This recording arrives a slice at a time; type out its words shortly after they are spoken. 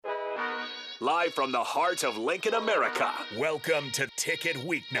live from the heart of Lincoln, America. Welcome to Ticket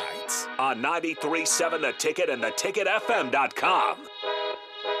Weeknights On 93.7 The Ticket and theticketfm.com.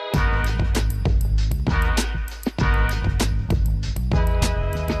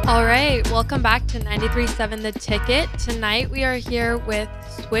 All right, welcome back to 93.7 The Ticket. Tonight we are here with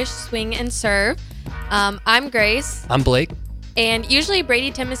Swish, Swing, and Serve. I'm Grace. I'm Blake. And usually Brady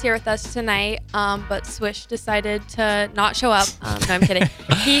Tim is here with us tonight, but Swish decided to not show up. No, I'm kidding.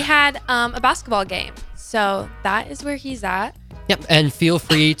 He had a basketball game, so that is where he's at. Yep, and feel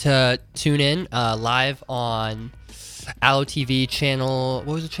free to tune in live on Allo TV channel.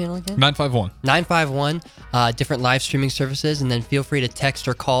 What was the channel again? 951. 951. Different live streaming services, and then feel free to text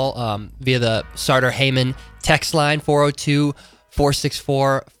or call via the Sartor Heyman text line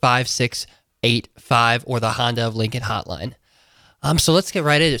 402-464-5685 or the Honda of Lincoln hotline. So let's get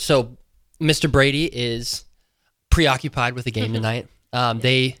right into it. So Mr. Brady is preoccupied with the game tonight.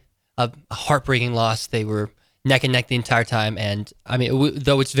 They a heartbreaking loss. They were neck and neck the entire time, and I mean,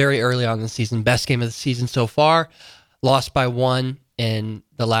 though it's very early on in the season, best game of the season so far. Lost by one in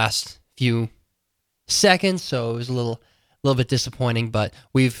the last few seconds, so it was a little bit disappointing. But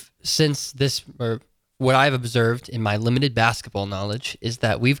we've since this, or what I've observed in my limited basketball knowledge, is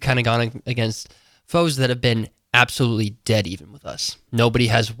that we've kind of gone against foes that have been absolutely dead even with us. Nobody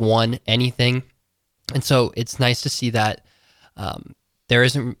has won anything, and so it's nice to see that there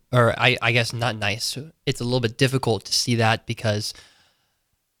isn't, or I guess not nice. It's a little bit difficult to see that because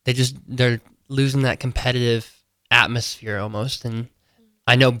they're losing that competitive atmosphere almost, and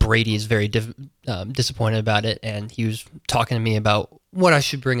I know Brady is very disappointed about it, and he was talking to me about what I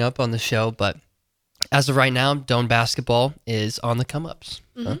should bring up on the show, but as of right now, Doane basketball is on the come-ups.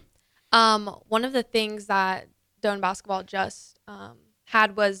 Mm-hmm. One of the things that Doane basketball just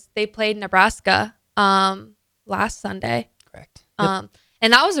had was they played Nebraska last Sunday. Correct. Yep.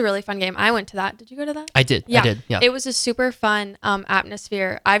 And that was a really fun game. I went to that. Did you go to that? I did. Yeah. It was a super fun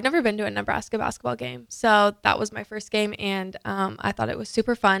atmosphere. I've never been to a Nebraska basketball game, so that was my first game, and I thought it was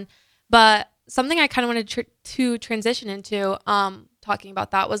super fun. But something I kind of wanted to transition into talking about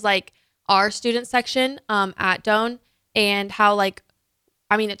that was like our student section at Doane and how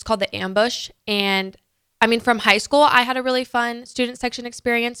it's called the Ambush. And I mean, from high school, I had a really fun student section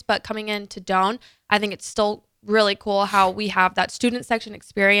experience, but coming into Doane, I think it's still really cool how we have that student section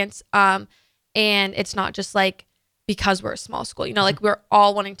experience. And it's not just like because we're a small school, like we're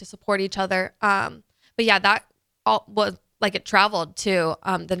all wanting to support each other. But yeah, that all was like it traveled to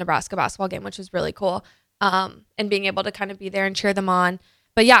the Nebraska basketball game, which was really cool. And being able to kind of be there and cheer them on.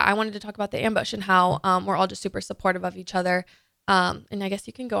 But yeah, I wanted to talk about the Ambush and how we're all just super supportive of each other. And I guess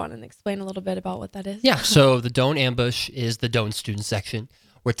you can go on and explain a little bit about what that is. Yeah, so the Doane Ambush is the Doane student section.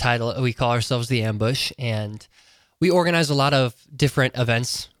 We call ourselves the Ambush, and we organize a lot of different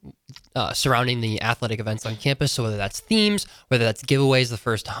events surrounding the athletic events on campus. So whether that's themes, whether that's giveaways, the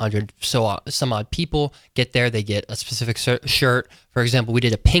first 100 some odd people get there, they get a specific shirt. For example, we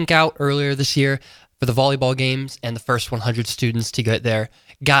did a pink out earlier this year for the volleyball games, and the first 100 students to get there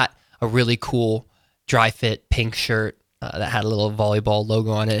got a really cool dry fit pink shirt that had a little volleyball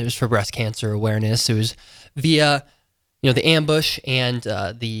logo on it. It was for breast cancer awareness. It was via the Ambush and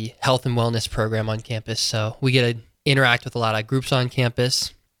the health and wellness program on campus. So we get to interact with a lot of groups on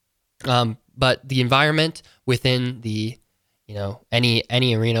campus. But the environment within the,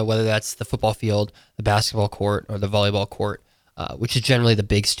 any arena, whether that's the football field, the basketball court, or the volleyball court, which is generally the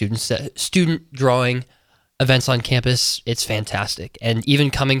big student drawing events on campus, it's fantastic. And even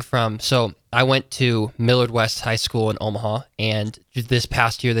coming from, so I went to Millard West High School in Omaha, and this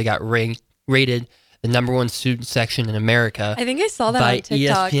past year they got rated the + 1 student section in America. I think I saw that by on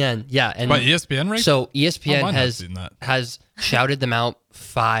TikTok. ESPN. Yeah, and by ESPN, right? So ESPN Oh, has shouted them out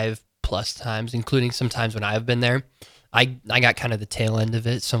 5+ times, including some times when I've been there. I got kind of the tail end of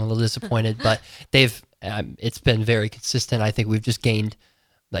it, so I'm a little disappointed. But it's been very consistent. I think we've just gained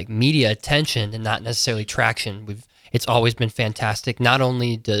like media attention and not necessarily traction. It's always been fantastic. Not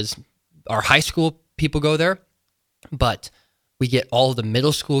only does our high school people go there, but we get all of the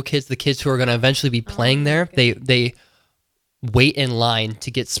middle school kids, the kids who are going to eventually be playing there. They wait in line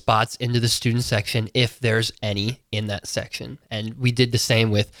to get spots into the student section if there's any in that section. And we did the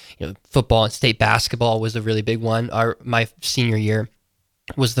same with football, and state basketball was a really big one. My senior year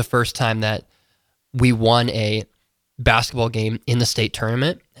was the first time that we won a basketball game in the state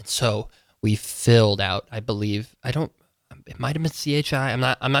tournament, and so we filled out, I believe, it might have been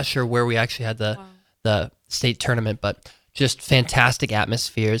CHI. I'm not sure where we actually had the state tournament, but just fantastic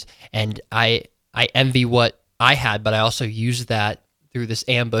atmospheres, and I envy what I had, but I also used that through this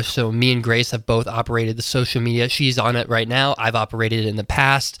ambush. So me and Grace have both operated the social media. She's on it right now. I've operated it in the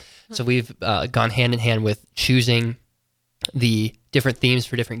past. So we've gone hand in hand with choosing the different themes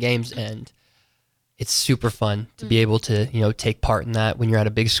for different games, and it's super fun to be able to, take part in that. When you're at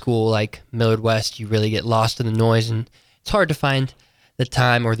a big school like Millard West, you really get lost in the noise, and it's hard to find the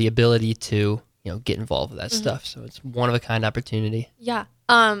time or the ability to, get involved with that stuff. So it's one of a kind opportunity. Yeah.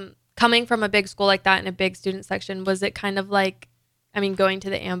 Coming from a big school like that in a big student section, was it kind of like, going to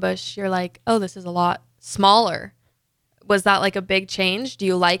the ambush, you're like, oh, this is a lot smaller. Was that like a big change? Do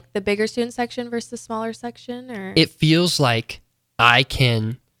you like the bigger student section versus the smaller section? Or it feels like I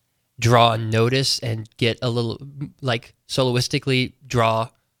can draw a notice and get a little, like, soloistically draw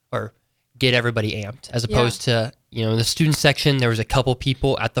or get everybody amped, as opposed to, in the student section, there was a couple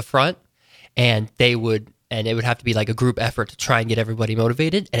people at the front, and it would have to be like a group effort to try and get everybody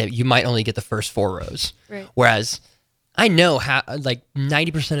motivated, and you might only get the first 4 rows. Right. Whereas I know how, like,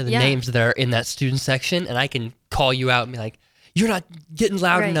 90% of the names that are in that student section, and I can call you out and be like, you're not getting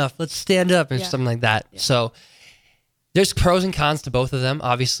loud enough. Let's stand up, and something like that. Yeah. So there's pros and cons to both of them.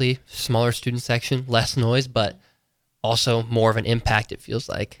 Obviously, smaller student section, less noise, but also more of an impact, it feels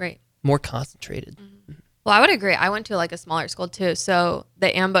like. Right. More concentrated. Mm-hmm. Well, I would agree. I went to like a smaller school too. So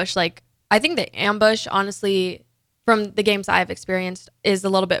the ambush, I think the ambush, honestly, from the games I've experienced, is a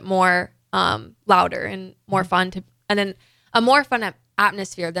little bit more louder and more fun and then a more fun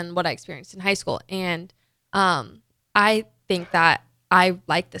atmosphere than what I experienced in high school. And I think that I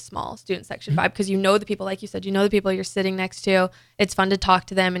like the small student section vibe because the people, like you said, the people you're sitting next to. It's fun to talk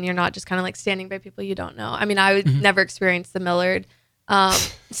to them, and you're not just kind of like standing by people you don't know. I would never experience the Millard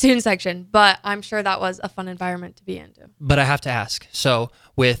student section, but I'm sure that was a fun environment to be into. But I have to ask, so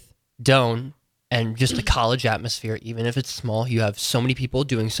with Doane and just the college atmosphere, even if it's small, you have so many people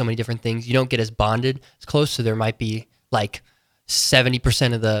doing so many different things. You don't get as bonded as close, so there might be like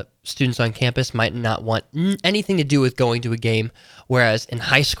 70% of the students on campus might not want anything to do with going to a game, whereas in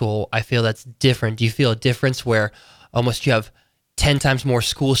high school, I feel that's different. Do you feel a difference where almost you have 10 times more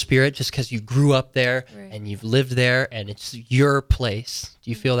school spirit just because you grew up there and you've lived there and it's your place? Do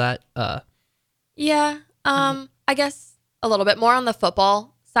you feel that? Yeah, I guess a little bit more on the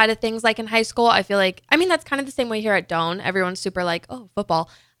football side of things. Like in high school, I feel like, that's kind of the same way here at Doane. Everyone's super like, oh, football.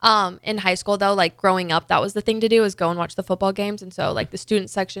 In high school though, like growing up, that was the thing to do, is go and watch the football games. And so like the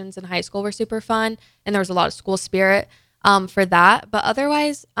student sections in high school were super fun, and there was a lot of school spirit for that. But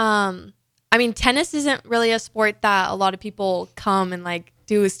otherwise, tennis isn't really a sport that a lot of people come and like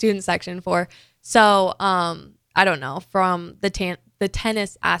do a student section for. So I don't know, from the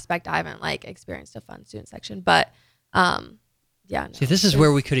tennis aspect, I haven't like experienced a fun student section, but yeah. No, see, this is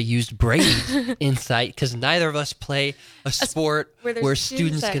where we could have used Brady's insight, because neither of us play a sport where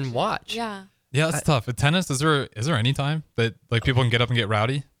students can watch. Yeah. Yeah, it's tough. At tennis, is there any time that like people can get up and get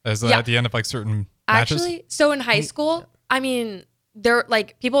rowdy at the end of like certain matches? Actually, so in high school, there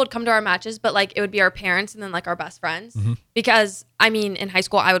like people would come to our matches, but like it would be our parents and then like our best friends. Mm-hmm. Because in high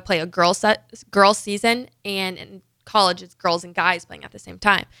school I would play a girl season, and in college it's girls and guys playing at the same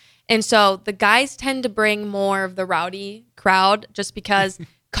time. And so the guys tend to bring more of the rowdy crowd, just because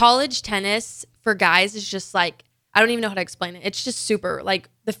college tennis for guys is just like, I don't even know how to explain it. It's just super, like,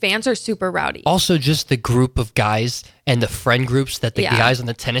 the fans are super rowdy. Also, just the group of guys and the friend groups that the guys on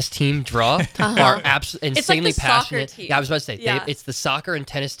the tennis team draw are absolutely insanely passionate. Yeah, I was about to say, it's the soccer and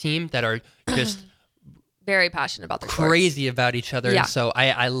tennis team that are just very passionate about their crazy sports. About each other. Yeah. And so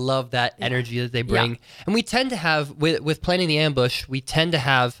I love that energy that they bring. Yeah. And we tend to have, with planning the ambush, we tend to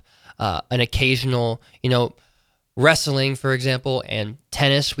have an occasional, wrestling, for example, and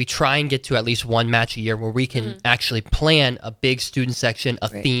tennis. We try and get to at least one match a year where we can actually plan a big student section, a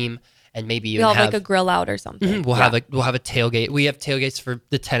theme, and maybe even have like a grill out or something. We'll have a tailgate. We have tailgates for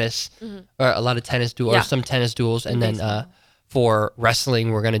the tennis, or a lot of tennis duels, or some tennis duels, and then for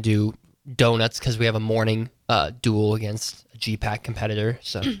wrestling, we're gonna do donuts because we have a morning duel against a GPAC competitor.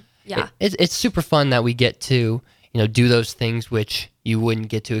 So it's super fun that we get to do those things which you wouldn't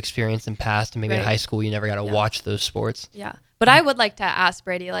get to experience in past, and maybe in high school you never got to watch those sports. Yeah. But I would like to ask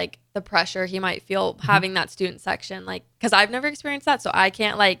Brady, like, the pressure he might feel having that student section, like, because I've never experienced that, so I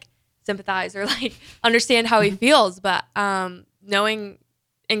can't like sympathize or like understand how he feels. But knowing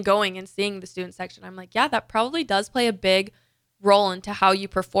and going and seeing the student section, I'm like, yeah, that probably does play a big role into how you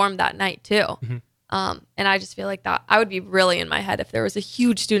perform that night too. And I just feel like that I would be really in my head if there was a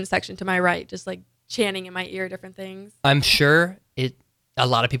huge student section to my right, just like chanting in my ear different things. I'm sure a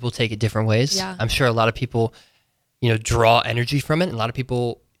lot of people take it different ways. Yeah. I'm sure a lot of people, draw energy from it, and a lot of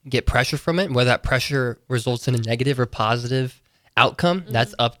people get pressure from it. And whether that pressure results in a negative or positive outcome,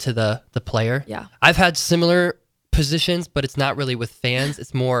 that's up to the player. Yeah. I've had similar positions, but it's not really with fans.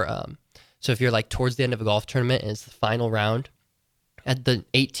 It's more so if you're like towards the end of a golf tournament and it's the final round, at the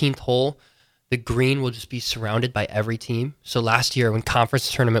 18th hole, the green will just be surrounded by every team. So last year when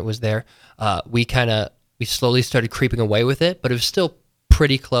conference tournament was there, we slowly started creeping away with it, but it was still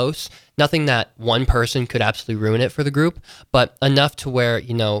pretty close. Nothing that one person could absolutely ruin it for the group, but enough to where,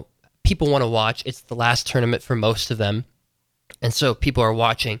 you know, people want to watch. It's the last tournament for most of them. And so people are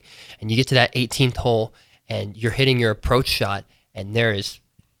watching, and you get to that 18th hole and you're hitting your approach shot, and there is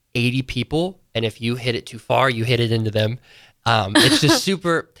 80 people. And if you hit it too far, you hit it into them. It's just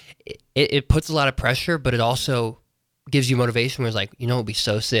super, it puts a lot of pressure, but it also gives you motivation where it's like, you know, it'd be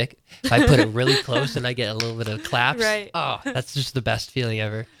so sick if I put it really close and I get a little bit of claps. Right. Oh, that's just the best feeling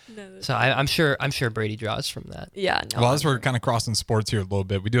ever. No, so I'm sure Brady draws from that. Yeah. No, well, as we're kind of crossing sports here a little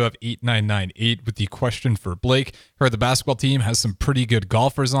bit, we do have 8998 with the question for Blake. Heard the basketball team has some pretty good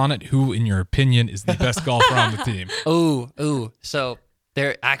golfers on it. Who, in your opinion, is the best golfer on the team? Ooh. So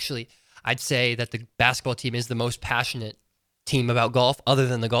they're actually, I'd say that the basketball team is the most passionate team about golf other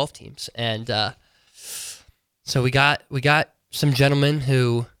than the golf teams. And so we got some gentlemen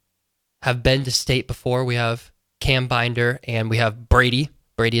who have been to state before. We have Cam Binder and we have Brady.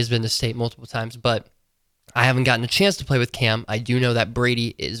 Brady has been to state multiple times, but I haven't gotten a chance to play with Cam. I do know that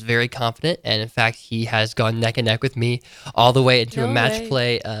Brady is very confident, and in fact, he has gone neck and neck with me all the way into a match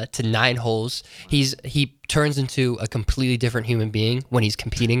play to 9 holes. He turns into a completely different human being when he's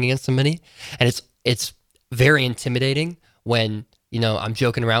competing against somebody, and it's very intimidating when, you know, I'm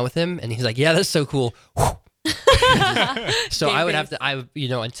joking around with him, and he's like, "Yeah, that's so cool." So I would have to,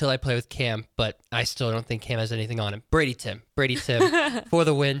 until I play with Cam, but I still don't think Cam has anything on him. Brady Tim for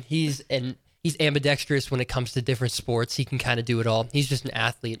the win. He's ambidextrous when it comes to different sports. He can kind of do it all. He's just an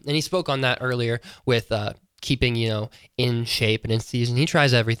athlete. And he spoke on that earlier with keeping, you know, in shape and in season. He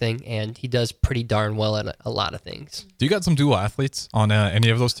tries everything, and he does pretty darn well at a lot of things. Do you got some dual athletes on any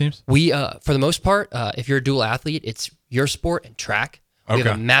of those teams? We, for the most part, if you're a dual athlete, it's your sport and track. We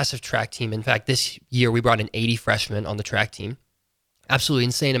have a massive track team. In fact, this year we brought in 80 freshmen on the track team. Absolutely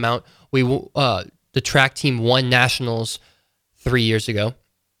insane amount. The track team won nationals 3 years ago,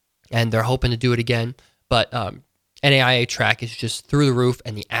 and they're hoping to do it again. But NAIA track is just through the roof,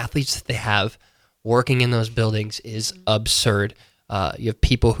 and the athletes that they have working in those buildings is absurd. You have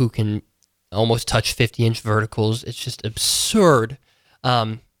people who can almost touch 50-inch verticals. It's just absurd.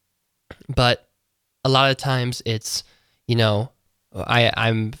 But a lot of times it's, you know,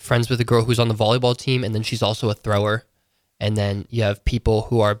 I'm friends with a girl who's on the volleyball team, and then she's also a thrower. And then you have people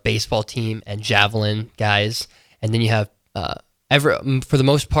who are baseball team and javelin guys. And then you have, for the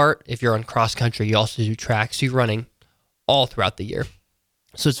most part, if you're on cross country, you also do track. So you're running all throughout the year.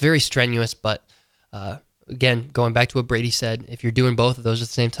 So it's very strenuous. But again, going back to what Brady said, if you're doing both of those at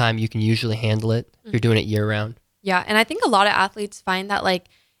the same time, you can usually handle it. If you're doing it year round. Yeah. And I think a lot of athletes find that, like,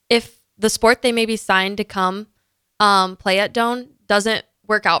 if the sport they may be signed to come play at Doane doesn't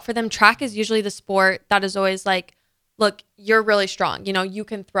work out for them, track is usually the sport that is always like, look, you're really strong, you know, you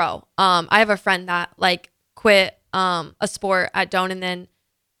can throw. I have a friend that like quit a sport at Doane and then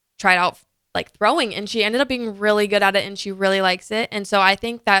tried out like throwing, and she ended up being really good at it and she really likes it. And so I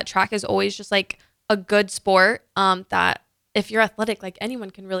think that track is always just like a good sport that if you're athletic, like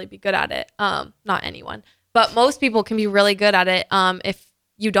anyone can really be good at it. Not anyone, but most people can be really good at it if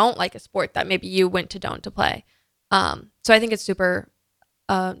you don't like a sport that maybe you went to Doane to play. So I think it's super,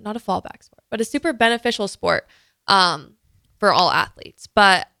 not a fallback sport, but a super beneficial sport for all athletes.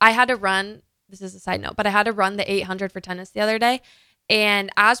 But I had to run, this is a side note, but I had to run the 800 for tennis the other day. And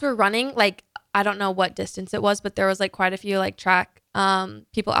as we're running, like, I don't know what distance it was, but there was like quite a few like track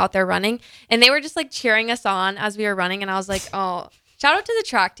people out there running. And they were just like cheering us on as we were running. And I was like, oh, shout out to the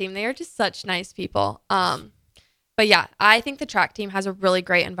track team. They are just such nice people. But yeah, I think the track team has a really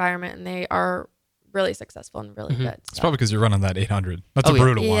great environment and they are really successful and really good. So. It's probably because you're running that 800. That's a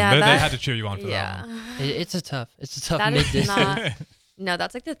brutal one. They had to cheer you on for that one. It's a tough that mid-distance. No,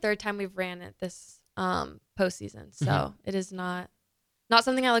 that's like the third time we've ran it this postseason. So it is not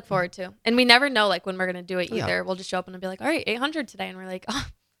something I look forward to. And we never know like when we're going to do it either. Yeah. We'll just show up and be like, all right, 800 today. And we're like, oh,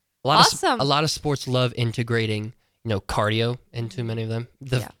 awesome. A lot of sports love integrating, you know, cardio into many of them.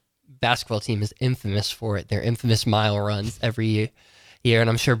 The basketball team is infamous for it. Their infamous mile runs every year. And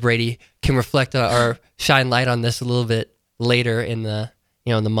I'm sure Brady can reflect or shine light on this a little bit later in the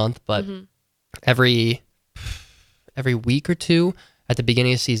month. But every week or two at the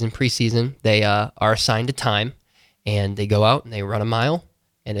beginning of season, preseason, they are assigned a time and they go out and they run a mile.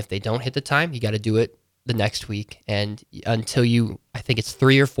 And if they don't hit the time, you got to do it the next week. And until I think it's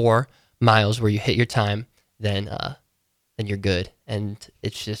 3 or 4 miles where you hit your time, then you're good. And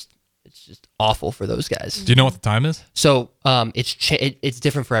it's it's just awful for those guys. Do you know what the time is? So it's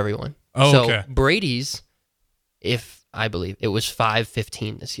different for everyone. Oh, so okay. Brady's, if I believe it was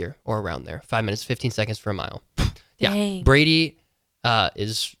 5:15 this year or around there, 5 minutes 15 seconds for a mile. Yeah, Dang. Brady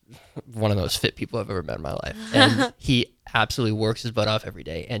is one of the most fit people I've ever met in my life, and he absolutely works his butt off every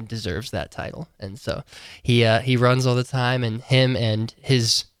day and deserves that title. And so he runs all the time, and him and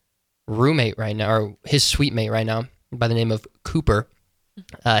his roommate right now, or his suite mate right now, by the name of Cooper,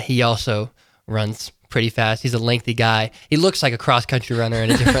 he also runs pretty fast. He's a lengthy guy. He looks like a cross-country runner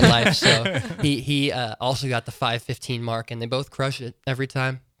in a different life. So he also got the 5:15 mark, and they both crush it every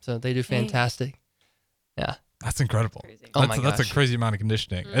time. So they do fantastic. Yeah. That's incredible. Oh my That's a gosh. crazy amount of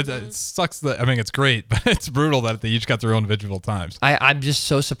conditioning. It sucks that, I mean, it's great, but it's brutal that they each got their own individual times. I'm just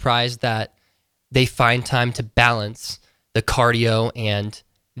so surprised that they find time to balance the cardio and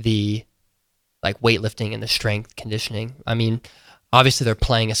the like weightlifting and the strength conditioning. I mean, obviously they're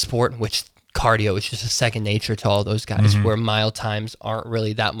playing a sport in which cardio is just a second nature to all those guys, where mile times aren't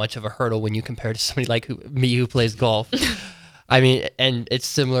really that much of a hurdle when you compare to somebody like me who plays golf. I mean, and it's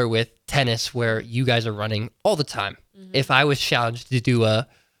similar with tennis where you guys are running all the time. If I was challenged to do a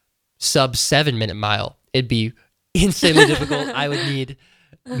sub 7 minute mile, it'd be insanely difficult. I would need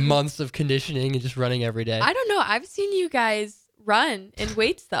months of conditioning and just running every day. I don't know. I've seen you guys run in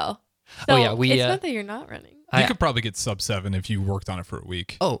weights though. So Oh, yeah, we, it's not that you're not running. You could probably get sub 7 if you worked on it for a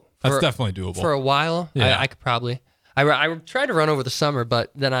week. Oh, That's for- definitely doable. For a while, Yeah. I could probably. I tried to run over the summer,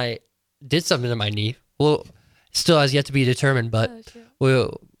 but then I did something to my knee. Well, still has yet to be determined, but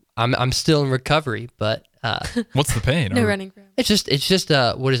I'm still in recovery. But What's the pain? No Or- running for him. it's just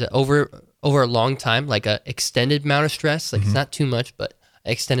what is it over a long time, like a extended amount of stress. Like it's not too much, but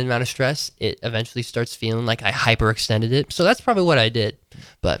an extended amount of stress. It eventually starts feeling like I hyperextended it. So that's probably what I did.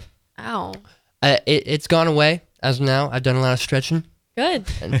 But Ow. it's gone away as of now. I've done a lot of stretching, Good.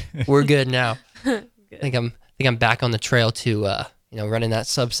 and we're good now. I think I'm back on the trail to running that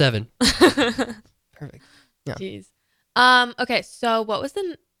sub 7. Perfect. Yeah. Jeez. Okay, so what was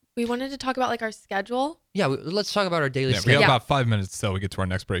we wanted to talk about like our schedule. Yeah, let's talk about our daily Yeah, we schedule. got about 5 minutes till we get to our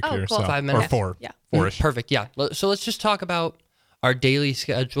next break Oh, here. cool. So, 5 Or minutes. 4. Yeah. 4-ish. Perfect. Yeah. So let's just talk about our daily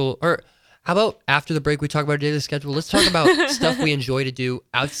schedule. Or how about after the break we talk about our daily schedule? Let's talk about stuff we enjoy to do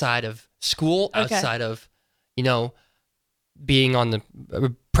outside of school, Okay. outside of, being on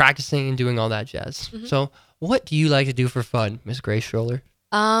the practicing and doing all that jazz. So what do you like to do for fun, Miss Grace Stroller?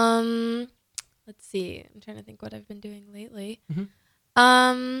 Let's see. I'm trying to think what I've been doing lately.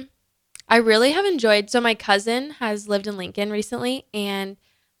 I really have enjoyed. So my cousin has lived in Lincoln recently, and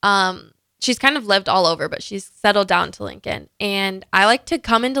she's kind of lived all over, but she's settled down to Lincoln. And I like to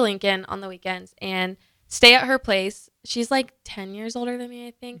come into Lincoln on the weekends and stay at her place. She's like 10 years older than me,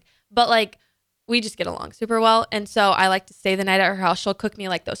 I think, but like we just get along super well. And so I like to stay the night at her house. She'll cook me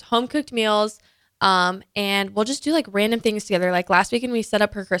like those home cooked meals. And we'll just do like random things together. Like last weekend we set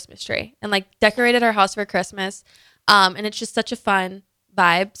up her Christmas tree and like decorated our house for Christmas. And it's just such a fun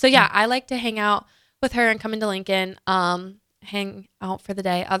vibe. So yeah, I like to hang out with her and come into Lincoln, hang out for the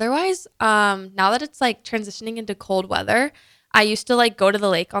day. Otherwise, now that it's like transitioning into cold weather, I used to like go to the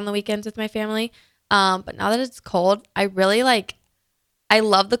lake on the weekends with my family. But now that it's cold, I really I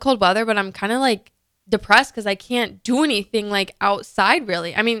love the cold weather, but I'm kind of like depressed because I can't do anything like outside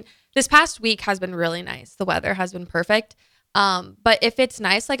really. I mean, this past week has been really nice. The weather has been perfect. But if it's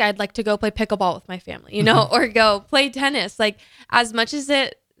nice, like I'd like to go play pickleball with my family, or go play tennis. Like as much as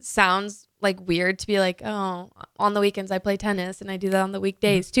it sounds like weird to be like, oh, on the weekends I play tennis and I do that on the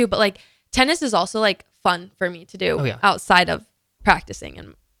weekdays too. But like tennis is also like fun for me to do outside of practicing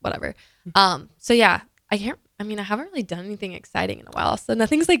and whatever. So yeah, I haven't really done anything exciting in a while, so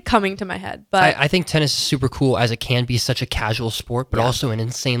nothing's like coming to my head. But I think tennis is super cool as it can be such a casual sport, but also an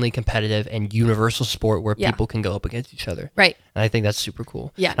insanely competitive and universal sport where people can go up against each other. right. And I think that's super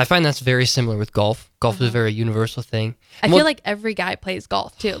cool. Yeah. And I find that's very similar with golf. Golf is a very universal thing. I feel like every guy plays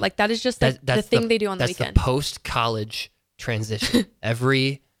golf too. Like that is just like the thing they do on the weekend. That's the post-college transition.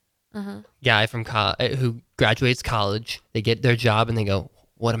 Every guy from who graduates college, they get their job and they go,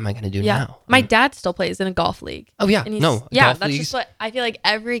 what am I going to do now? My dad still plays in a golf league. Oh, yeah. And he's- No, yeah, golf that's leagues. just what I feel like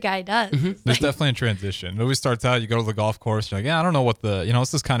every guy does. There's definitely a transition. It always starts out, you go to the golf course, you're like, yeah, I don't know what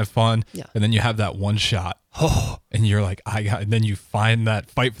this is kind of fun. Yeah. And then you have that one shot. And you're like, and then you fight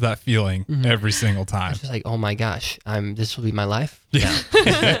for that feeling every single time. It's just like, oh my gosh, this will be my life. Yeah.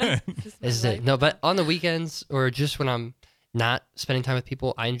 This This is my it. life. No, but on the weekends or just when I'm not spending time with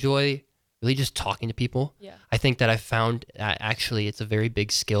people, I enjoy really just talking to people. Yeah. I think that I've found actually it's a very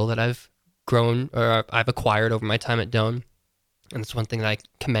big skill that I've grown or I've acquired over my time at Doan. And it's one thing that I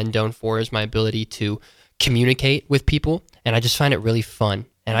commend Doan for is my ability to communicate with people. And I just find it really fun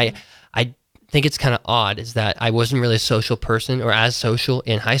And I think it's kind of odd is that I wasn't really a social person or as social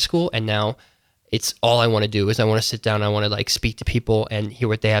in high school, and now it's all I want to do is I want to sit down, I want to like speak to people and hear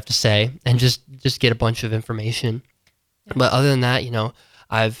what they have to say and just get a bunch of information. Yeah. But other than that,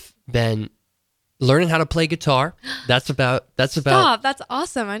 I've been learning how to play guitar. That's about Stop, that's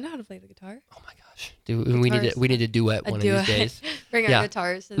awesome. I know how to play the guitar. Oh my gosh. Dude, we need to duet one of these days. Bring our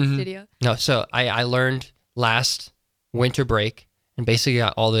guitars to the studio. No, so I learned last winter break and basically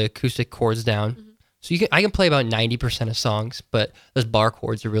got all the acoustic chords down. Mm-hmm. So I can play about 90% of songs, but those bar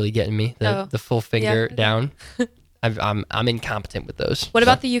chords are really getting me. The full finger down. I'm incompetent with those. What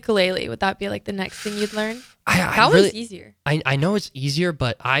about the ukulele? Would that be like the next thing you'd learn? That was easier. I know it's easier,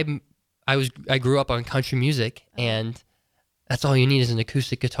 but I grew up on country music, and that's all you need is an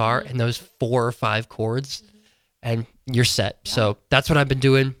acoustic guitar and those 4 or 5 chords, and you're set. Yeah. So that's what I've been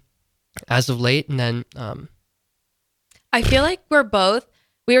doing as of late, and then I feel like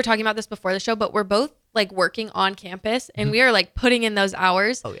we were talking about this before the show, but we're both like working on campus, and we are like putting in those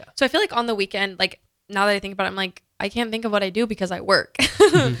hours. Oh yeah. So I feel like on the weekend, like now that I think about it, I'm like, I can't think of what I do because I work.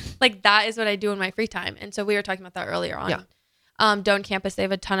 Like that is what I do in my free time. And so we were talking about that earlier on. Yeah. Doane campus, they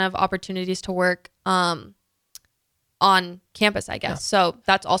have a ton of opportunities to work on campus, I guess. Yeah. So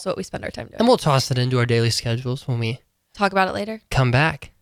that's also what we spend our time doing. And we'll toss it into our daily schedules when we talk about it later. Come back.